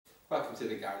Welcome to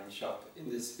the garden shop. In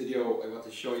this video I want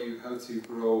to show you how to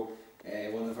grow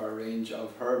one of our range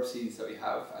of herb seeds that we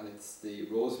have, and it's the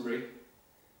rosemary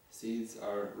seeds,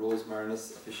 or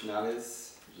Rosemarinus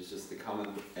officinalis, which is just the common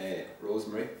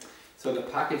rosemary. So the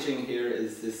packaging here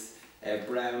is this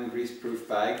brown greaseproof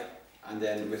bag, and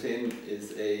then within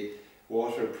is a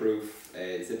waterproof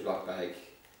Ziploc bag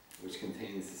which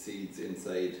contains the seeds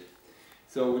inside.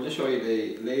 So we'll just show you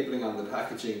the labelling on the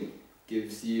packaging.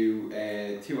 Gives you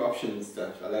two options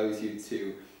that allows you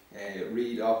to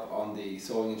read up on the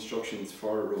sowing instructions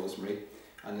for rosemary,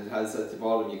 and it has at the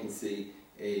bottom you can see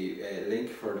a link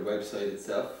for the website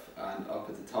itself, and up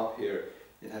at the top here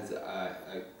it has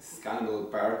a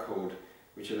scannable barcode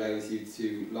which allows you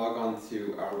to log on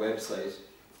to our website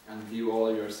and view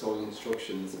all your sowing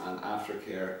instructions and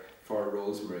aftercare for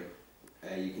rosemary.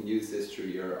 You can use this through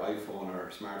your iPhone or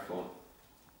smartphone.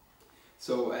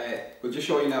 So we'll just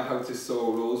show you now how to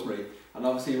sow rosemary, and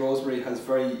obviously rosemary has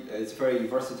it's a very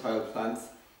versatile plant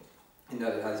in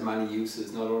that it has many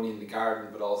uses, not only in the garden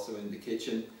but also in the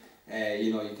kitchen.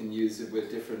 You can use it with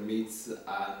different meats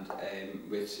and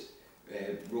with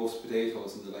roast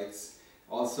potatoes and the likes.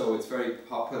 Also, it's very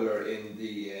popular in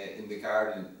the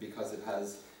garden because it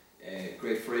has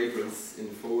great fragrance in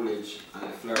the foliage, and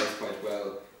it flowers quite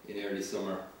well in early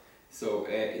summer. So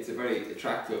it's a very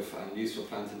attractive and useful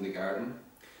plant in the garden.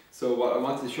 So what I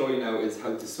want to show you now is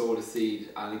how to sow the seed,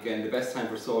 and again the best time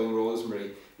for sowing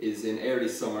rosemary is in early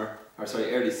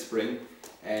spring,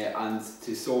 and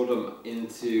to sow them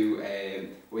into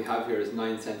what we have here is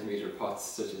 9 centimetre pots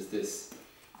such as this.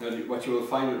 Now what you will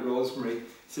find with rosemary,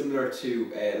 similar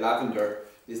to lavender,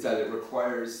 is that it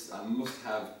requires and must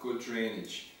have good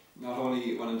drainage. Not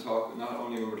only when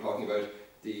we're talking about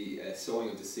the sowing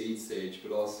of the seed stage,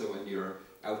 but also when you're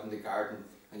out in the garden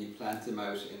and you plant them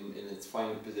out in its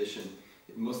final position,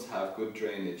 it must have good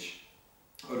drainage.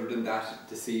 Other than that,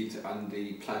 the seed and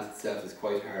the plant itself is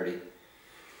quite hardy.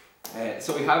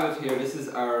 So we have it here. This is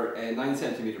our 9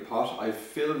 centimetre pot. I've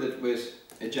filled it with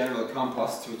a general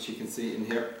compost, which you can see in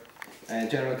here.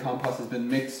 General compost has been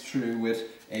mixed through with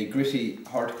a gritty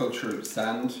horticultural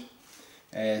sand.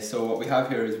 So what we have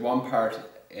here is 1 part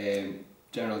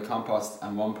general compost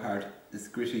and 1 part this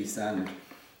gritty sand.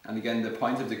 And again, the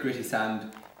point of the gritty sand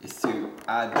is to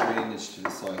add drainage to the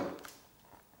soil.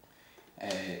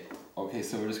 Okay,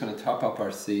 so we're just going to top up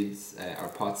our seeds, our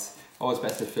pots. Always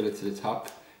best to fill it to the top.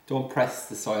 Don't press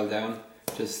the soil down,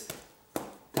 just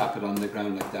tap it on the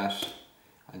ground like that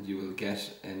and you will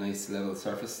get a nice level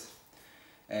surface.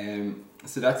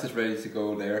 So that's it, ready to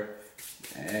go there.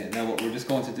 Now what we're just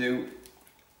going to do,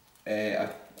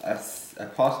 a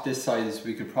pot this size,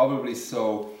 we could probably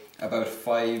sow about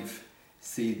 5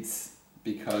 seeds,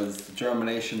 because the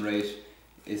germination rate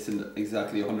isn't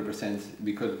exactly 100%.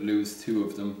 We could lose 2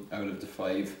 of them out of the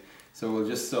 5. So we'll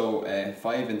just sow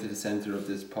 5 into the centre of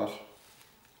this pot.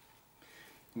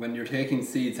 When you're taking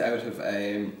seeds out of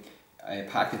a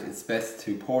packet, it's best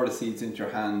to pour the seeds into your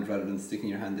hand rather than sticking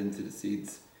your hand into the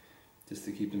seeds, just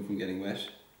to keep them from getting wet.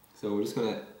 So we're just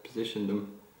going to position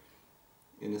them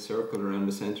in a circle around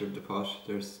the centre of the pot.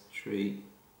 There's 3,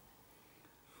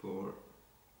 4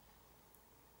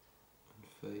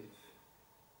 and 5.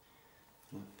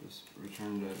 I'll just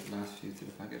return the last few to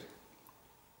the packet.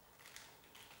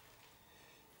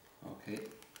 Okay,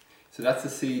 so that's the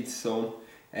seeds sown.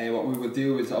 What we will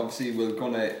do is obviously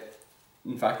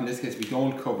in fact in this case we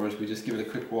don't cover it, we just give it a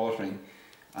quick watering,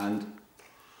 and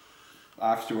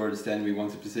afterwards then we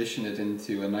want to position it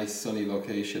into a nice sunny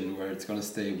location where it's going to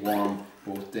stay warm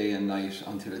both day and night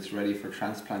until it's ready for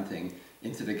transplanting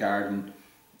into the garden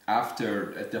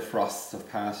after the frosts have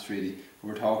passed. Really,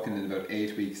 we're talking in about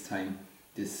 8 weeks time,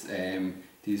 these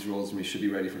rosemary should be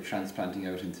ready for transplanting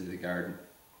out into the garden.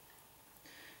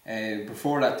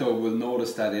 Before that though, we'll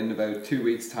notice that in about 2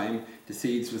 weeks time the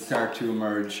seeds will start to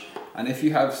emerge, and if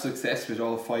you have success with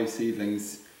all 5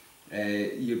 seedlings,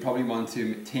 you'll probably want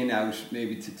to thin out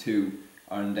maybe to 2,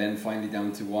 and then finally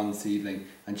down to 1 seedling,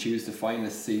 and choose the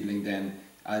finest seedling then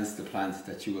as the plant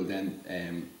that you will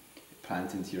then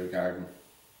plant into your garden.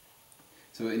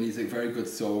 So it needs a very good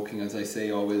soaking, as I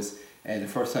say always. The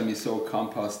first time you sow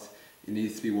compost, it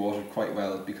needs to be watered quite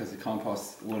well, because the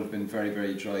compost would have been very,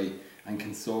 very dry and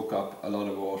can soak up a lot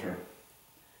of water.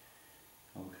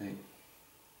 Okay.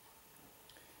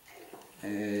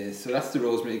 So that's the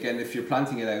rosemary. Again, if you're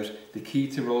planting it out, the key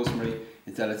to rosemary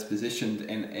is that it's positioned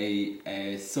in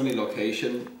a sunny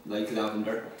location like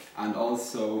lavender, and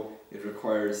also it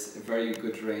requires a very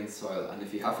good drained soil, and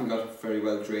if you haven't got very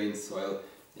well drained soil,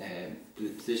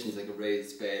 positions like a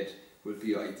raised bed would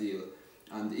be ideal.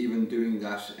 And even doing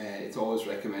that, it's always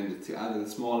recommended to add a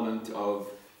small amount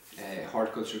of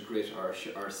horticulture grit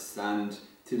or sand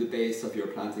to the base of your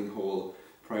planting hole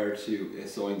prior to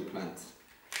sowing the plant.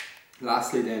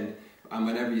 Lastly then, and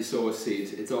whenever you sow a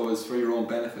seed, it's always for your own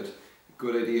benefit, a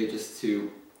good idea just to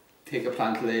take a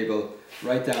plant label,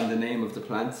 write down the name of the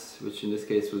plant, which in this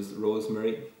case was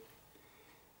Rosemary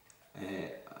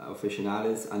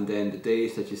officinalis, and then the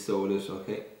date that you sowed it.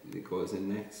 Okay, it goes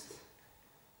in next.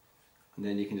 And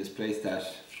then you can just place that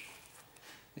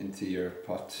into your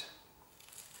pot.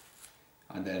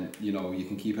 And then, you know, you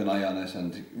can keep an eye on it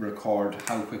and record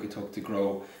how quick it took to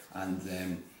grow, and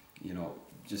you know,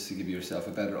 just to give yourself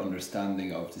a better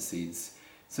understanding of the seeds.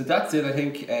 So that's it, I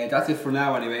think. That's it for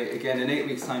now anyway. Again, in 8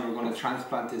 weeks time we're going to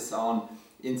transplant this on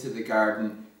into the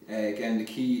garden. Again, the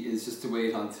key is just to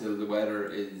wait until the weather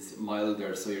is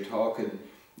milder. So you're talking,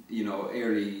 you know,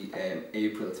 early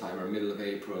April time or middle of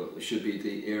April should be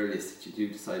the earliest that you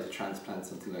do decide to transplant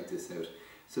something like this out.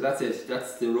 So that's it.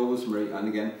 That's the rosemary, and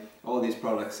again, all these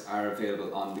products are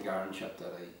available on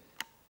thegardenshop.ie.